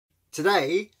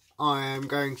Today I am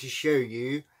going to show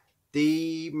you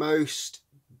the most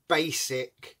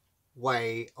basic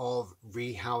way of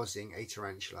rehousing a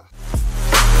tarantula.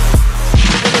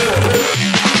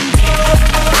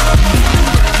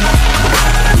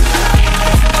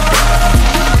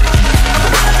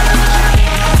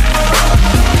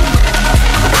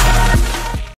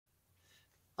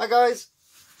 Hi guys,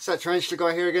 it's that tarantula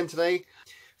guy here again today.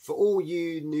 For all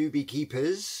you newbie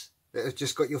keepers that have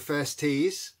just got your first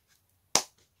teas,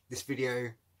 this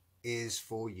video is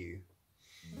for you.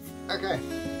 Okay,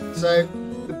 so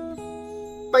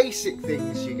the basic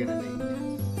things you're going to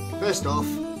need. First off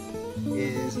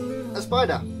is a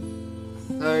spider.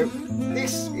 So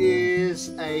this is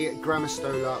a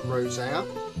Grammostola rosea.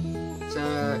 It's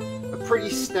a pretty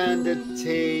standard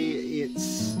tea.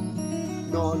 It's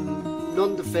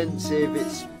non-defensive.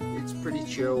 It's pretty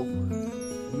chill.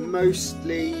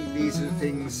 Mostly these are the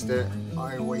things that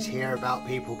I always hear about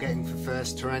people getting for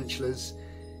first tarantulas.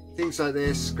 Things like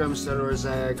this: Grammostola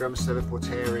rosea, Grammostola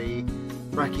porteri,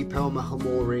 Brachypelma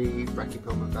hamori,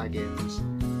 Brachypelma vagans.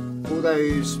 All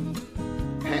those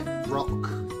pet rock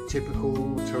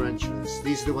typical tarantulas.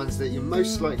 These are the ones that you're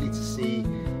most likely to see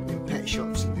in pet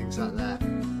shops and things like that.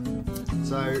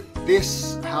 So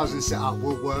this housing setup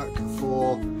will work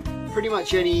for pretty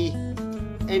much any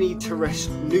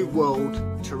New World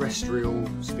terrestrial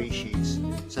species.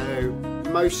 So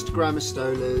most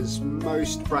Grammostolas,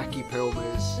 most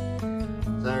Brachypelmas,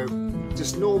 so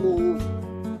just normal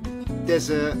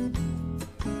desert,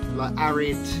 like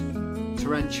arid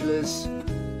tarantulas,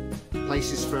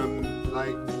 places from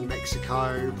like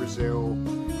Mexico, Brazil,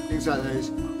 things like those,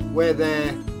 where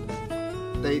they're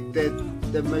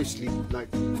mostly like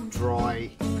dry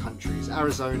countries,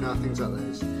 Arizona, things like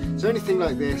those. So anything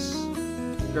like this,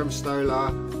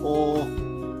 Grammostola or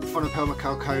Phonopelma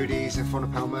chalcodes and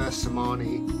Phonopelma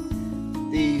samani,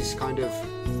 these kind of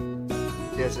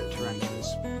desert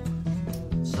tarantulas.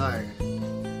 So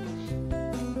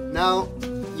now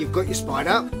you've got your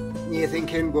spider, and you're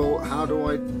thinking, well, how do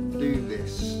I do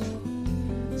this?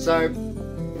 So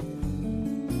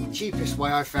cheapest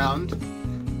way I found,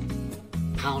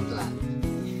 Poundland.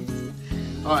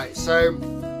 Alright, so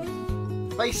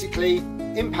basically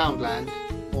in Poundland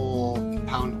or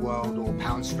Pound World or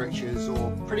Pound Stretchers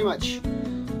or pretty much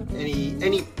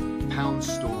any pound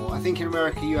store. I think in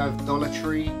America you have Dollar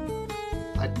Tree.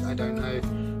 I don't know.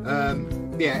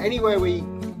 Yeah, anywhere where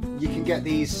you can get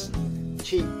these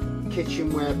cheap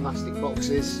kitchenware plastic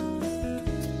boxes.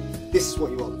 This is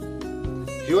what you want.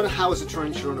 If you want to house a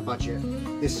tarantula on a budget,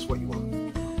 this is what you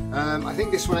want. I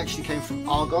think this one actually came from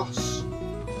Argos.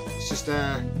 It's just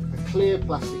a clear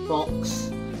plastic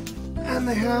box, and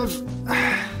they have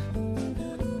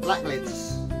black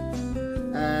lids.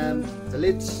 The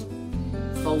lids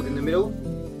fold in the middle,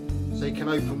 so you can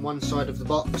open one side of the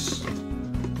box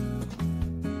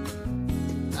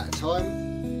at a time,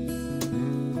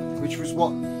 which was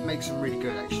what makes them really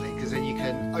good actually, because then you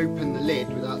can open the lid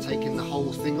without taking the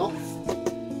whole thing off.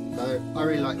 So I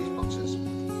really like these boxes.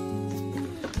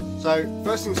 So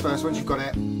first things first, once you've got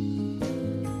it,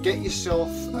 get yourself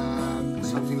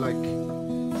something like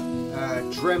a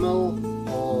Dremel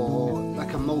or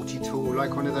like a multi-tool,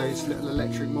 like one of those little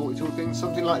electric multi-tool things,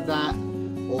 something like that,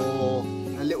 or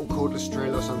a little cordless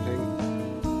drill or something,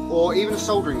 or even a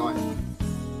soldering iron.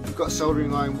 If you've got a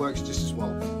soldering iron, works just as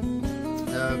well.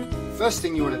 First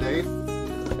thing you want to do,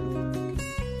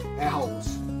 air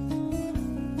holes.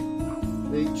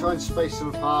 So you try and space them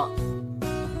apart. You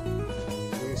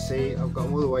can see I've got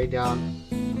them all the way down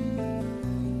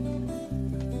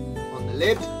on the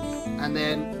lid, and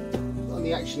then on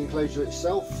the actual enclosure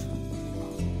itself.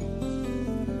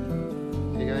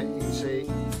 There you go, you can see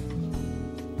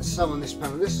there's some on this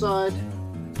panel this side,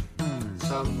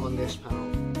 some on this panel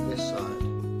this side.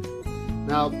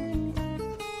 Now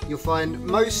you'll find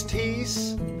most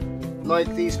teas,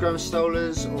 like these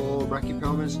Grammostolas or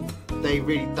Brachypelmas, they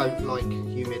really don't like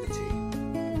humidity.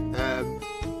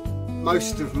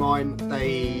 Most of mine,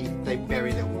 they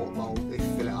bury their water bowl, they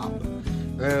fill it up.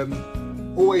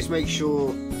 Always make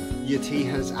sure your tea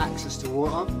has access to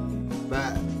water,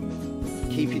 but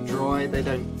keep it dry. They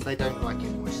don't like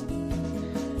it moist.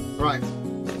 Right,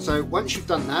 so once you've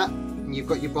done that and you've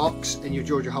got your box and you've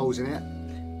drilled your holes in it,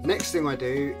 next thing I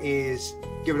do is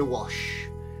give it a wash.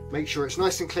 Make sure it's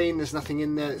nice and clean, there's nothing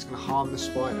in there that's going to harm the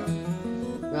spider.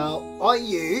 Now I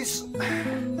use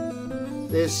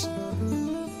this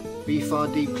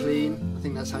B4 Deep Clean, I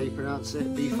think that's how you pronounce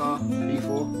it,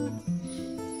 B4.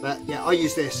 But yeah, I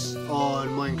use this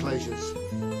on my enclosures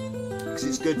because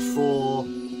it's good for,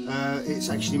 it's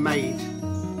actually made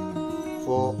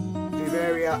for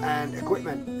Vivaria and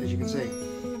equipment, as you can see.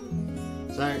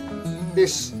 So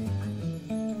this,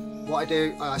 what I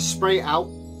do, I spray it out,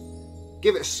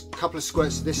 give it a couple of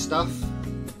squirts of this stuff,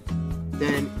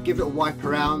 then give it a wipe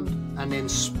around, and then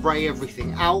spray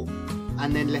everything out,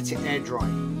 and then let it air dry.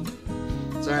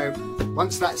 So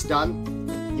once that's done,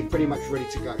 you're pretty much ready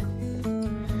to go.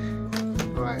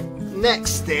 Right,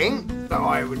 next thing that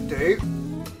I would do,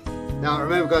 now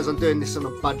remember guys, I'm doing this on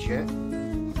a budget.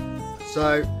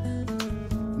 So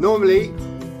normally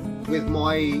with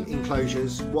my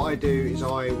enclosures, what I do is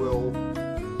I will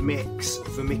mix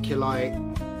vermiculite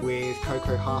with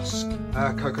cocoa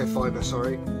fibre,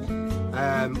 sorry,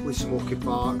 with some orchid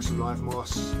bark, some live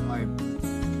moss. I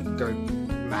go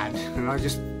mad and I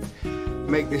just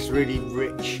make this really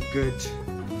rich, good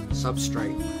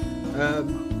substrate.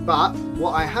 But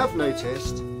what I have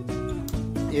noticed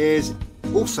is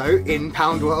also in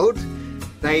Pound World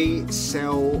they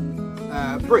sell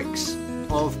bricks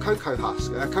of cocoa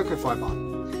husk, cocoa fibre,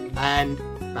 and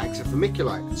bags of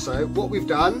vermiculite. So what we've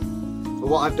done, or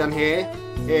what I've done here,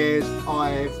 is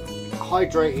I've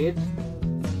hydrated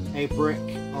a brick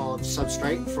of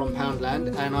substrate from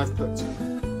Poundland, and I've put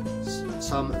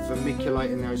some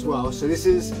vermiculite in there as well. So this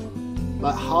is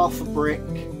like half a brick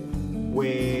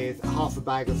with half a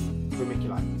bag of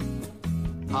vermiculite,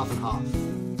 half and half.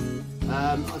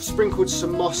 I've sprinkled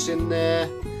some moss in there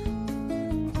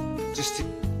just to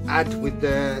add with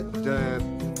the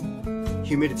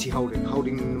humidity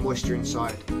holding the moisture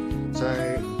inside, so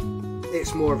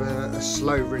it's more of a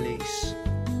slow release.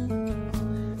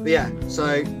 But yeah,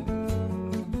 so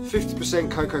 50%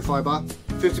 cocoa fibre,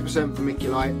 50%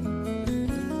 vermiculite,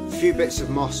 a few bits of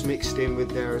moss mixed in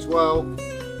with there as well,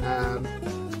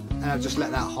 and I just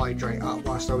let that hydrate up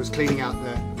whilst I was cleaning out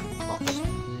the box.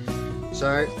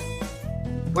 So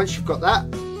once you've got that,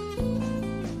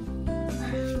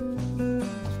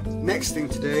 next thing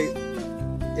to do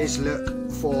is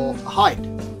look for a hide.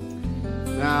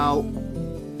 Now,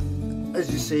 as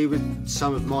you see with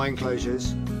some of my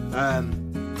enclosures,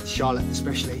 Charlotte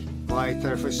especially, my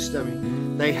Terrestrial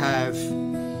system, they have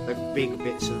like big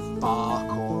bits of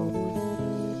bark, or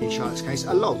in Charlotte's case,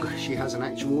 a log. She has an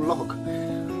actual log.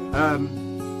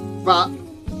 But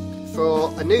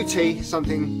for a new tea,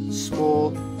 something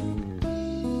small, you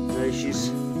know, this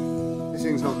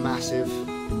thing's not massive.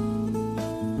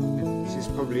 This is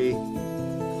probably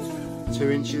 2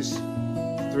 inches,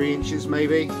 3 inches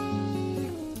maybe.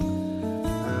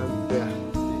 Yeah,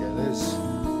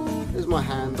 there's my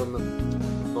hand on the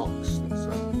box.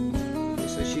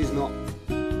 So she's not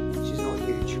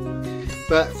huge.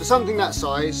 But for something that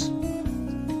size,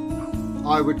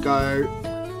 I would go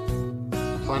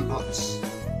plant pots.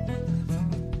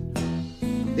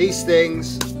 These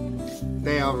things,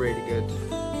 they are really good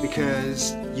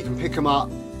because you can pick them up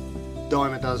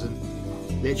dime a dozen.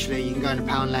 Literally, you can go into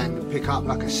Poundland and pick up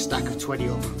like a stack of 20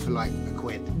 of them for like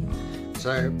 £1.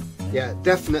 So yeah,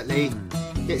 definitely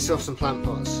get yourself some plant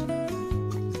pots.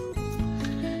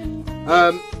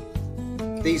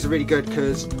 These are really good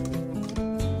because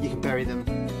you can bury them,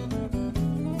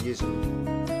 use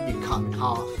them, you can cut them in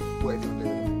half, whatever you want to do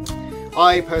with them.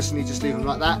 I personally just leave them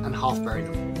like that and half bury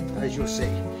them, as you'll see.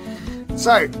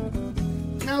 So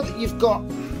now that you've got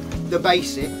the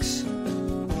basics,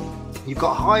 you've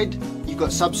got hide, you've got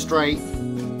substrate,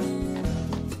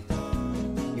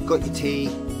 you've got your tea,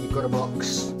 you've got a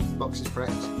box, the box is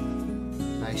prepped.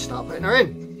 Now you start putting her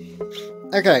in.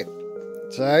 Okay,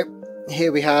 so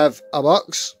here we have our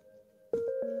box,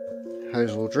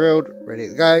 hose all drilled, ready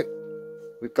to go.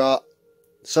 We've got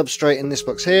substrate in this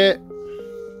box here.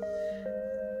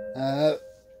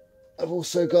 I've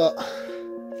also got a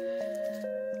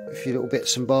few little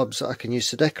bits and bobs that I can use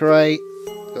to decorate.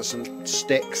 Got some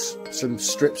sticks, some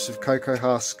strips of cocoa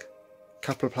husk, a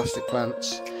couple of plastic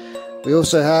plants. We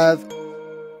also have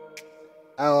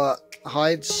our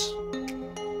hides.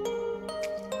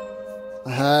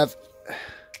 I have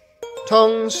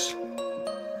tongs.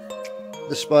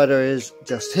 The spider is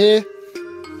just here.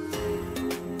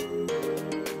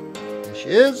 There she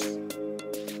is.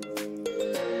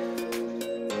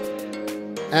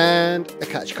 And a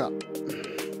catch cup.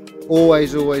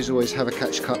 Always have a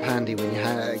catch cup handy when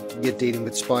you're dealing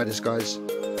with spiders, guys.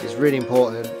 It's really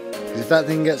important, because if that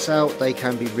thing gets out, they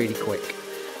can be really quick.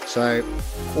 So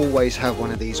always have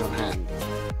one of these on hand.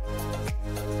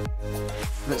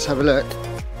 Let's have a look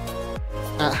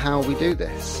at how we do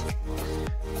this.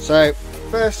 So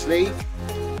firstly,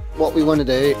 what we want to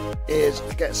do is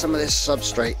get some of this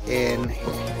substrate in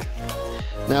here.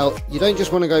 Now, you don't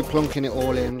just want to go plonking it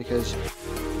all in, because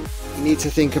you need to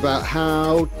think about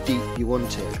how deep you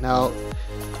want it. Now,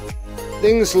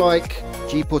 things like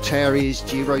G. porteris,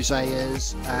 G.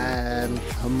 roseas, and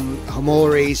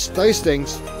homoris, those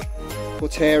things,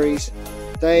 porteris,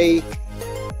 they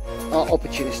are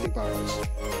opportunistic burrows.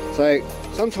 So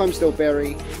sometimes they'll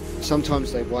bury,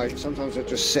 sometimes they won't, sometimes they'll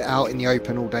just sit out in the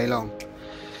open all day long.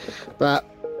 But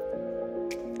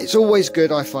it's always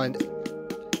good, I find,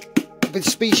 with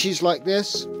species like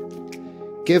this,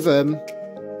 give them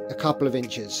a couple of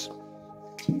inches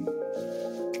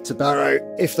to burrow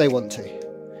if they want to,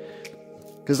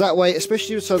 because that way,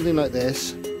 especially with something like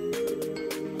this,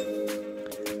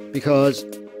 because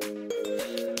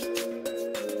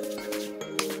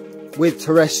with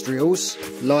terrestrials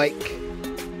like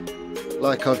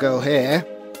our girl here,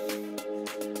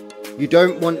 you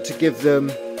don't want to give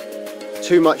them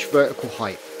too much vertical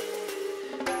height.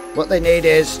 What they need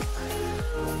is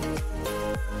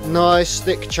nice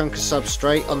thick chunk of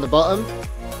substrate on the bottom,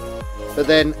 but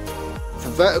then for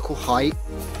vertical height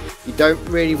you don't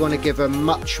really want to give them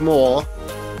much more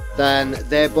than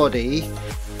their body,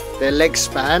 their leg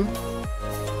span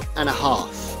and a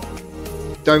half.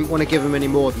 Don't want to give them any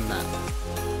more than that,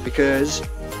 because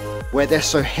where they're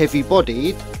so heavy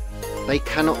bodied they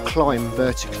cannot climb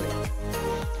vertically.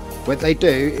 What they do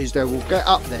is they will get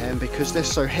up there, and because they're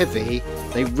so heavy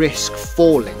they risk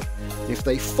falling. If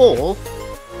they fall,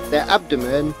 their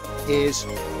abdomen is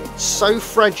so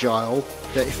fragile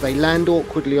that if they land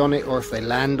awkwardly on it, or if they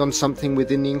land on something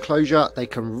within the enclosure, they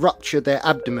can rupture their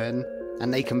abdomen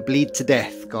and they can bleed to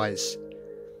death, guys.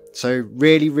 So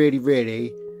really, really,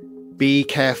 really be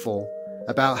careful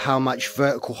about how much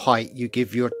vertical height you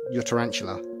give your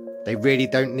tarantula. They really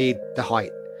don't need the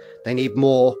height. They need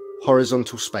more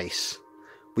horizontal space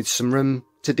with some room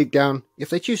to dig down if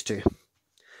they choose to.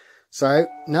 So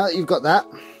now that you've got that,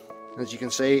 as you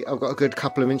can see, I've got a good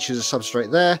couple of inches of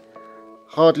substrate there,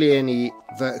 hardly any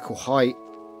vertical height.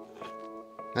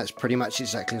 That's pretty much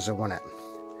exactly as I want it.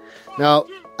 Now,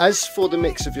 as for the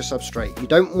mix of your substrate, you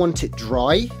don't want it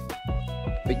dry,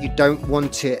 but you don't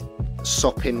want it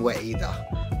sopping wet either.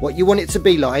 What you want it to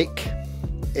be like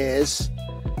is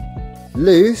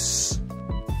loose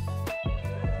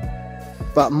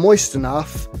but moist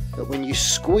enough that when you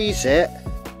squeeze it,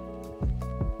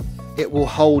 it will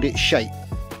hold its shape.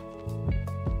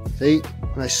 See,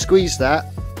 when I squeeze that,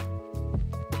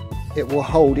 it will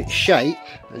hold its shape,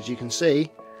 as you can see,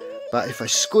 but if I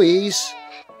squeeze,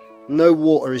 no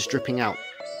water is dripping out.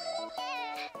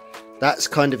 That's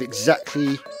kind of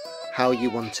exactly how you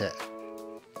want it.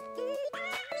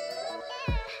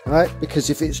 Right, because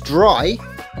if it's dry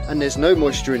and there's no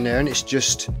moisture in there and it's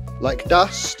just like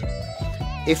dust,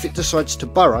 if it decides to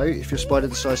burrow, if your spider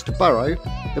decides to burrow,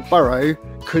 the burrow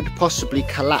could possibly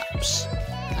collapse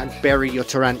and bury your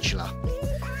tarantula.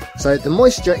 So the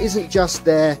moisture isn't just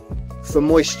there for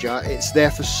moisture, it's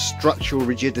there for structural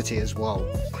rigidity as well.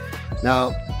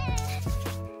 Now,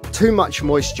 too much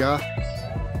moisture,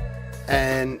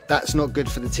 and that's not good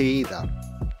for the tea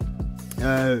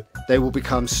either. They will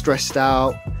become stressed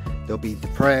out, they'll be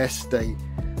depressed,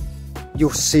 you'll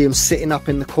see them sitting up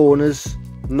in the corners,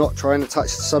 not trying to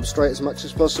touch the substrate as much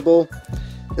as possible.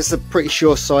 This is a pretty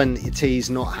sure sign that your tea is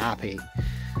not happy.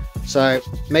 So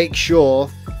make sure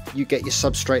you get your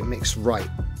substrate mix right.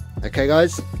 Okay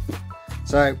guys?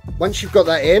 So once you've got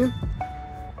that in,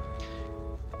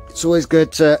 it's always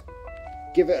good to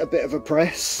give it a bit of a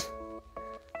press.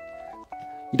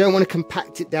 You don't want to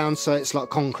compact it down so it's like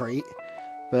concrete,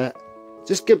 but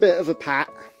just give a bit of a pat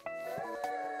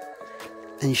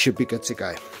and you should be good to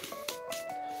go.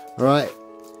 Alright,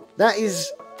 that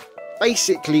is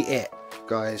basically it,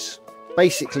 guys.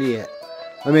 Basically it.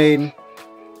 I mean,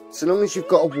 so long as you've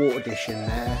got a water dish in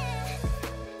there,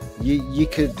 you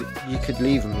could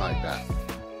leave them like that.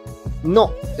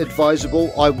 Not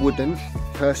advisable. I wouldn't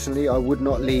personally. I would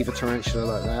not leave a tarantula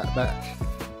like that. But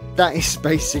that is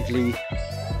basically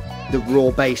the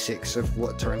raw basics of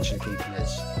what tarantula keeping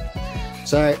is.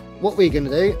 So what we're going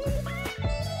to do,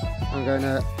 I'm going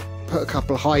to put a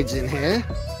couple of hides in here.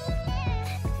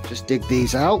 Just dig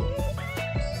these out.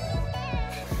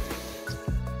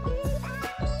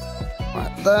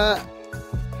 Like that.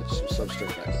 Put some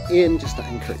substrate back in just to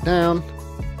anchor it down.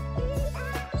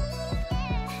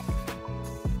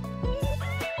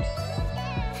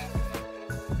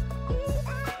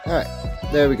 Alright,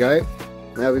 there we go.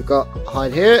 Now we've got a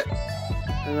hide here,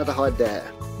 another hide there.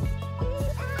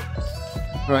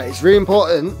 Alright, it's really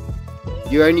important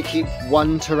you only keep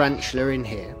one tarantula in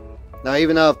here. Now,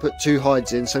 even though I've put two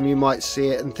hides in, some of you might see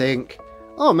it and think,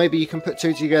 oh, maybe you can put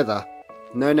two together.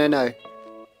 No, no, no.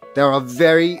 There are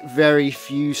very, very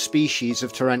few species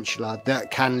of tarantula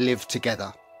that can live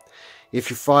together.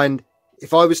 If I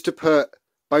was to put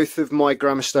both of my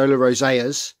Grammostola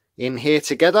roseas in here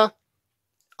together,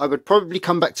 I would probably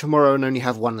come back tomorrow and only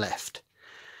have one left.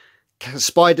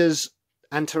 Spiders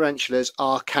and tarantulas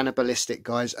are cannibalistic,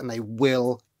 guys, and they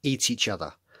will eat each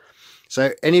other.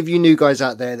 So any of you new guys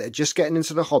out there that are just getting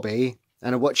into the hobby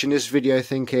and are watching this video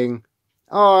thinking,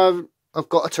 oh, I've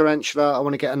got a tarantula, I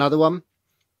want to get another one,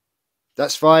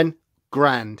 that's fine,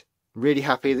 grand. Really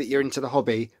happy that you're into the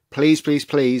hobby. Please, please,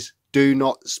 please do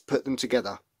not put them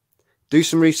together. Do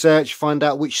some research, find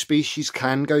out which species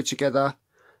can go together,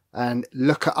 and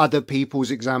look at other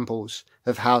people's examples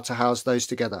of how to house those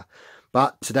together.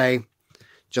 But today,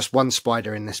 just one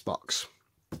spider in this box.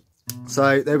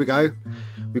 So there we go.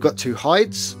 We've got 2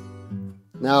 hides.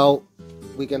 Now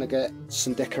we're going to get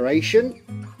some decoration.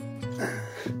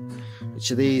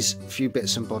 Each of these few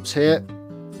bits and bobs here.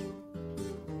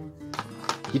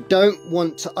 You don't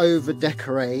want to over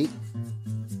decorate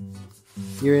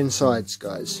your insides,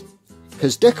 guys,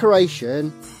 because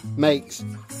decoration makes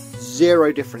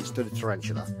zero difference to the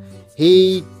tarantula.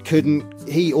 He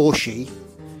or she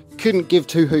couldn't give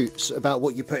 2 hoots about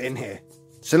what you put in here.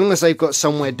 So long as they've got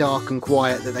somewhere dark and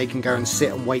quiet that they can go and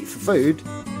sit and wait for food,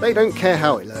 they don't care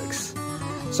how it looks.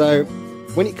 So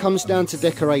when it comes down to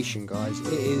decoration, guys,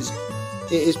 it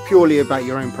is purely about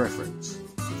your own preference.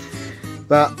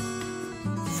 But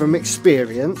from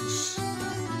experience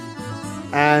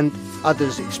and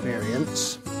others'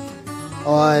 experience,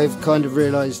 I've kind of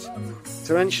realised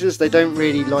tarantulas, they don't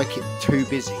really like it too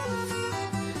busy.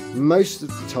 Most of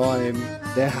the time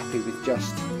they're happy with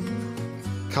just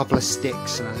a couple of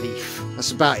sticks and a leaf.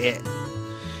 That's about it.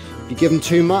 If you give them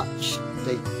too much,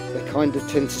 they kind of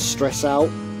tend to stress out.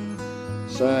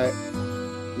 So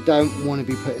you don't want to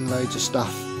be putting loads of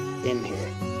stuff in here.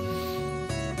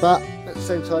 But at the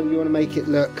same time, you want to make it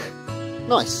look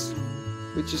nice,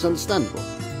 which is understandable.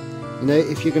 You know,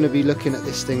 if you're going to be looking at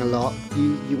this thing a lot,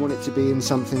 you want it to be in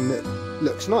something that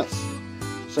looks nice.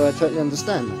 So I totally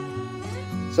understand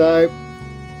that. So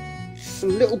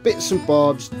some little bits and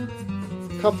bobs,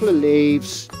 a couple of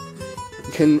leaves.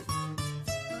 You can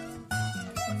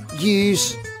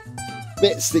use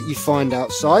bits that you find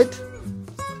outside.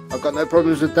 I've got no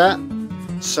problems with that,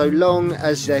 so long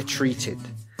as they're treated.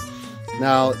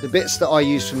 Now, the bits that I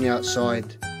use from the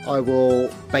outside, I will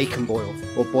bake and boil,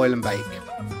 or boil and bake.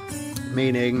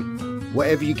 Meaning,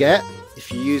 whatever you get,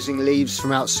 if you're using leaves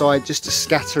from outside just to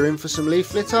scatter in for some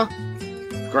leaf litter,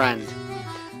 grand.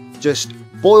 Just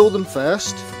boil them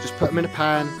first, just put them in a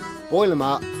pan, boil them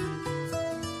up,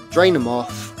 drain them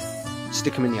off,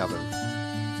 stick them in the oven.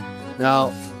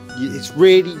 Now, it's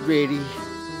really, really,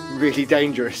 really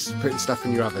dangerous putting stuff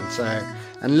in your oven. So,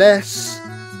 unless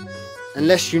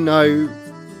you know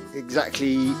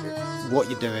exactly what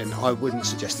you're doing, I wouldn't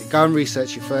suggest it. Go and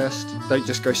research it first. Don't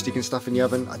just go sticking stuff in the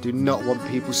oven. I do not want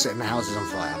people setting the houses on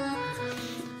fire.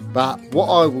 But what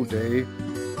I will do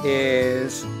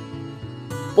is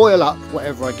boil up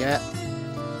whatever I get,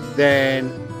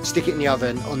 then stick it in the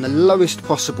oven on the lowest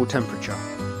possible temperature,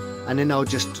 and then I'll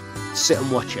just sit and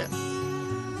watch it.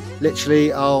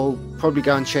 Literally, I'll probably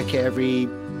go and check it every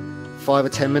 5 or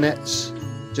 10 minutes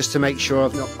just to make sure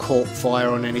I've not caught fire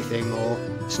on anything or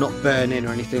it's not burning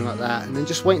or anything like that, and then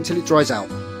just wait until it dries out.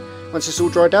 Once it's all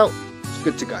dried out, it's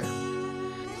good to go.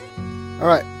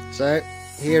 Alright, so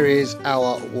here is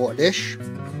our water dish.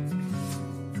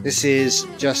 This is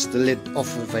just the lid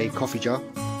off of a coffee jar.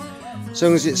 As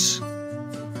long as it's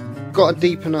got a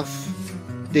deep enough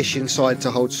dish inside to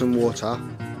hold some water,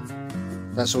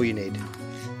 that's all you need.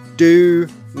 Do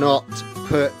not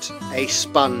put a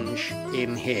sponge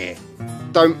in here.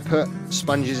 Don't put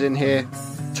sponges in here.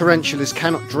 Tarantulas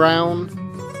cannot drown.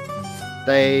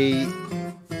 They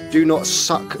do not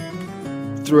suck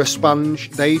through a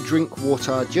sponge. They drink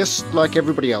water just like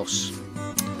everybody else.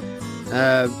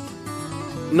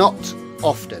 Not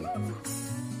often.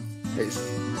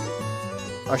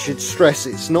 I should stress,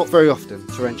 it's not very often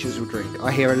tarantulas will drink.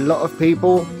 I hear a lot of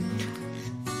people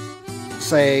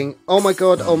saying, oh my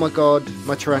god,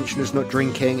 my tarantula's not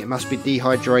drinking, it must be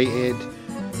dehydrated,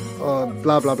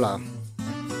 blah blah blah.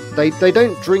 They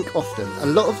don't drink often. A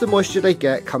lot of the moisture they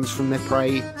get comes from their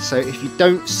prey, so if you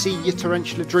don't see your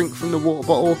tarantula drink from the water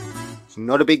bottle, it's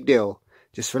not a big deal.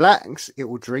 Just relax, it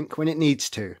will drink when it needs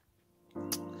to.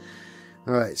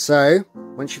 Alright, so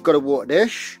once you've got a water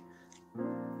dish,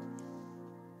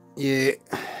 you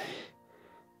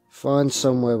find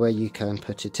somewhere where you can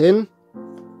put it in.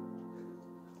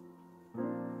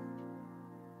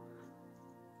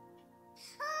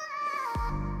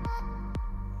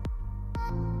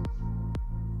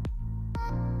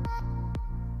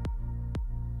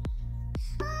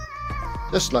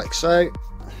 Just like so,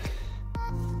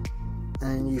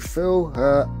 and you fill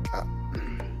her up.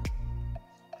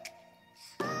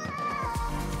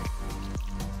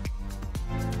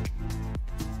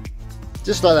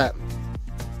 just like that.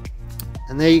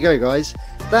 And there you go, guys.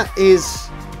 That's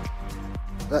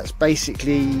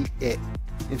basically it.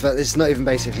 In fact, it's not even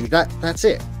basically that's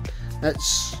it.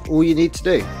 That's all you need to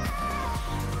do.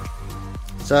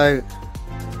 So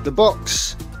the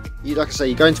box, like I say,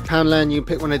 you go into Poundland, you can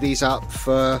pick one of these up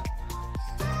for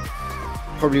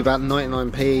probably about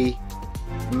 99p,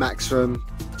 maximum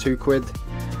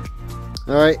 £2.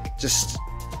 Alright, just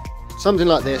something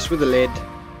like this with a lid.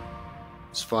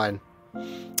 It's fine.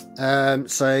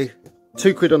 So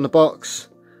 £2 on the box.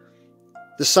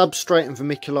 The substrate and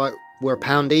vermiculite were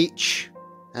 £1 each,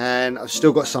 and I've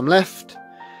still got some left.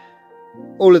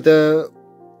 All of the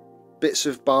bits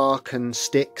of bark and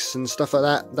sticks and stuff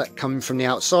like that come from the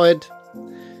outside.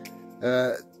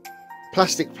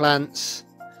 Plastic plants,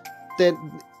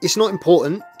 it's not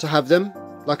important to have them.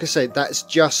 Like I said, that's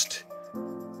just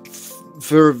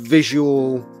for a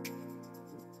visual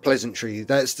pleasantry.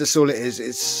 That's all it is.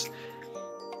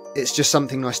 It's just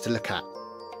something nice to look at.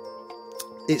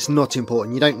 It's not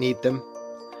important. You don't need them.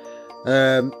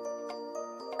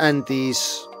 And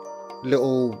these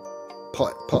little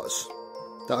pots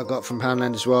that I got from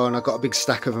Poundland as well, and I got a big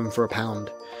stack of them for £1.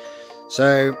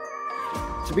 So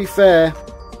to be fair,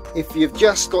 if you've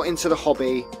just got into the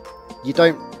hobby, you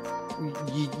don't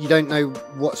know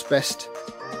what's best.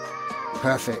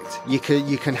 Perfect. You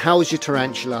can house your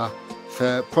tarantula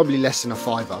for probably less than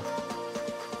 £5.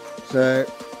 So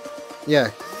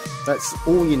yeah, that's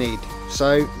all you need.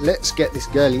 So let's get this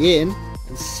girlie in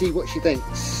and see what she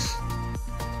thinks.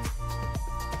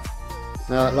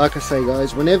 Now, like I say,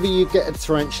 guys, whenever you get a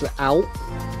tarantula out,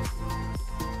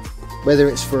 whether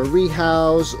it's for a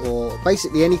rehouse or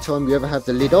basically any time you ever have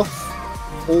the lid off,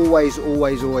 always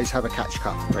have a catch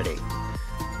cup ready.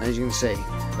 As you can see,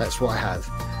 that's what I have.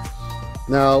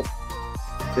 Now,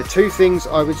 the two things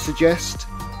I would suggest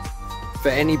for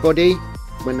anybody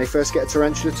when they first get a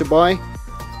tarantula to buy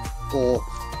or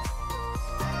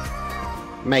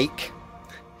make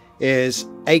is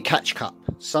a catch cup,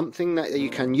 something that you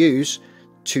can use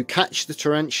to catch the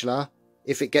tarantula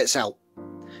if it gets out.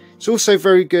 It's also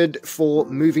very good for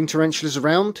moving tarantulas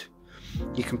around.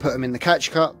 You can put them in the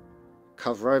catch cup,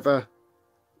 cover over,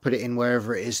 put it in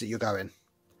wherever it is that you're going.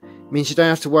 It means you don't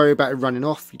have to worry about it running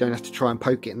off. You don't have to try and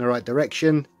poke it in the right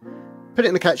direction. Put it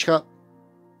in the catch cup,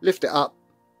 lift it up,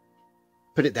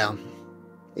 put it down.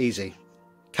 Easy.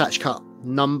 Catch cup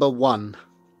number 1.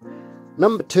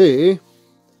 Number 2,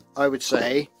 I would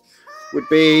say, would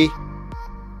be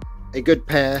a good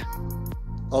pair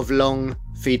of long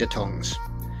feeder tongs,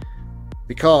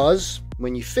 because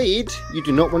when you feed, you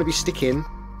do not want to be sticking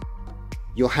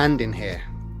your hand in here.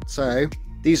 So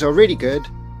these are really good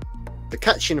for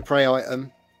catching a prey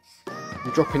item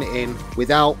and dropping it in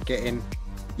without getting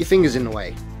your fingers in the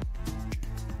way.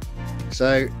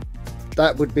 So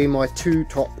that would be my 2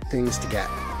 top things to get: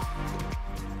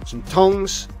 some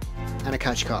tongs and a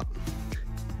catch cup.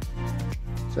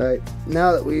 So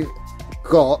now that we've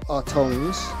got our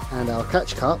tongs and our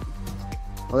catch cup,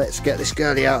 well, let's get this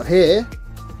girlie out of here.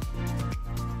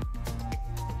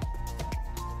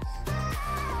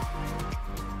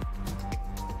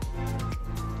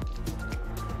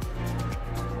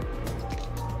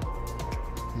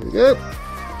 Here we go.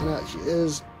 And that she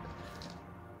is.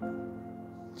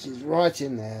 She's right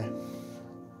in there.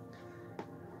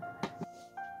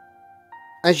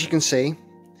 As you can see,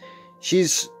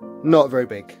 she's not very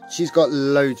big. She's got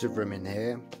loads of room in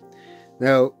here.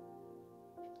 Now,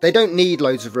 they don't need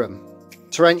loads of room.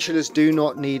 Tarantulas do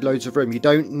not need loads of room. You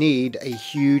don't need a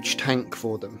huge tank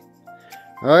for them.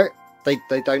 Alright?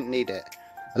 They don't need it.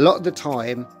 A lot of the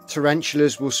time,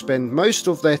 tarantulas will spend most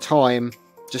of their time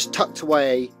just tucked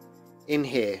away in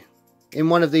here, in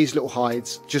one of these little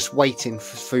hides, just waiting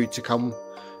for food to come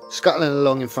scuttling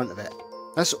along in front of it.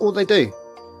 That's all they do.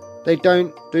 They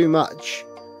don't do much.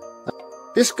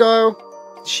 This girl,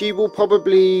 she will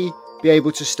probably be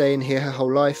able to stay in here her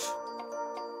whole life.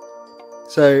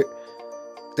 So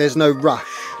there's no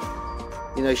rush.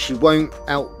 You know, she won't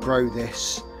outgrow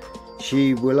this.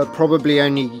 She will probably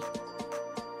only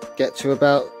get to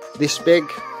about this big.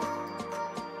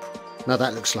 Now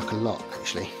that looks like a lot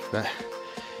actually, but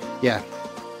yeah.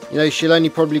 You know, she'll only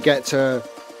probably get to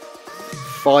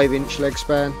 5-inch leg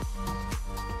span.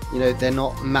 You know, they're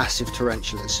not massive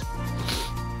tarantulas.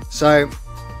 So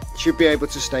she'll be able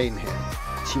to stay in here.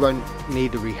 She won't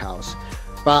need a rehouse.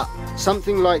 But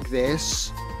something like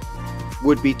this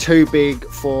would be too big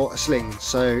for a sling.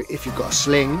 So if you've got a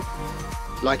sling,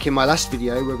 like in my last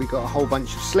video where we got a whole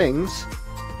bunch of slings,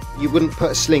 you wouldn't put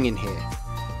a sling in here.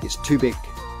 It's too big.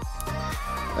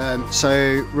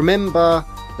 So remember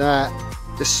that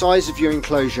the size of your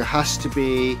enclosure has to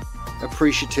be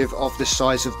appreciative of the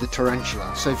size of the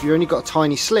tarantula. So if you've only got a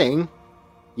tiny sling,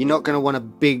 you're not going to want a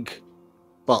big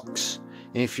box.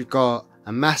 And if you've got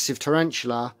a massive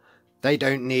tarantula, they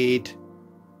don't need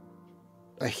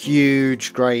a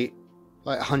huge, great,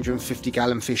 like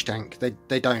 150-gallon fish tank.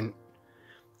 They don't.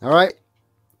 Alright,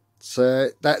 so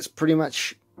that's pretty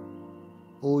much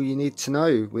all you need to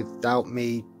know without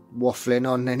me waffling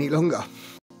on any longer.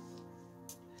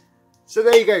 So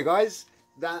there you go, guys.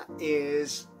 That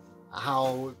is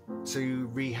how to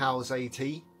rehouse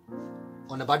AT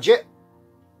on a budget.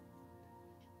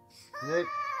 Yep,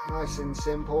 nice and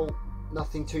simple,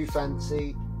 nothing too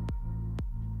fancy.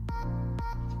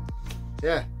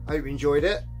 Yeah, I hope you enjoyed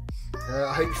it.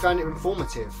 I hope you found it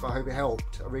informative. I hope it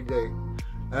helped. I really do.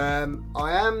 I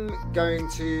am going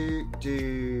to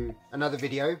do another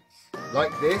video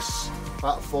like this,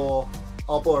 but for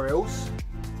arboreals.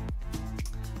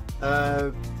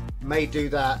 May do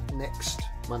that next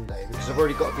Monday, because I've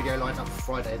already got a video lined up for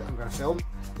Friday that I'm going to film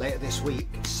later this week,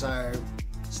 so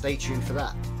stay tuned for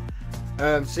that.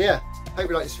 So yeah, hope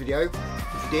you liked this video.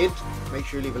 If you did, make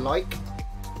sure you leave a like,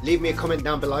 leave me a comment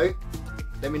down below,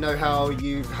 let me know how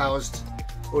you've housed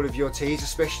all of your teas,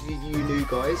 especially you new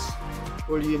guys,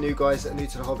 all of you new guys that are new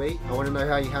to the hobby. I want to know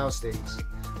how you house these,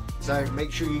 so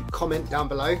make sure you comment down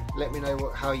below, let me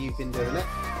know how you've been doing it.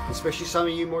 Especially some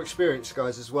of you more experienced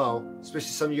guys as well,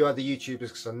 especially some of you other YouTubers,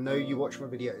 because I know you watch my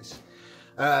videos.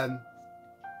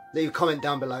 Leave a comment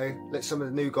down below, let some of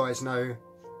the new guys know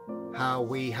how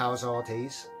we house our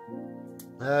teas.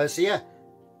 So yeah,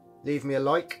 leave me a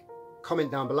like,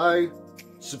 comment down below,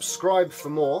 subscribe for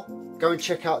more, go and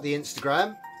check out the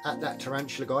Instagram at that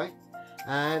tarantula guy,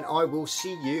 and I will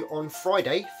see you on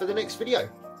Friday for the next video.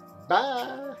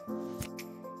 Bye.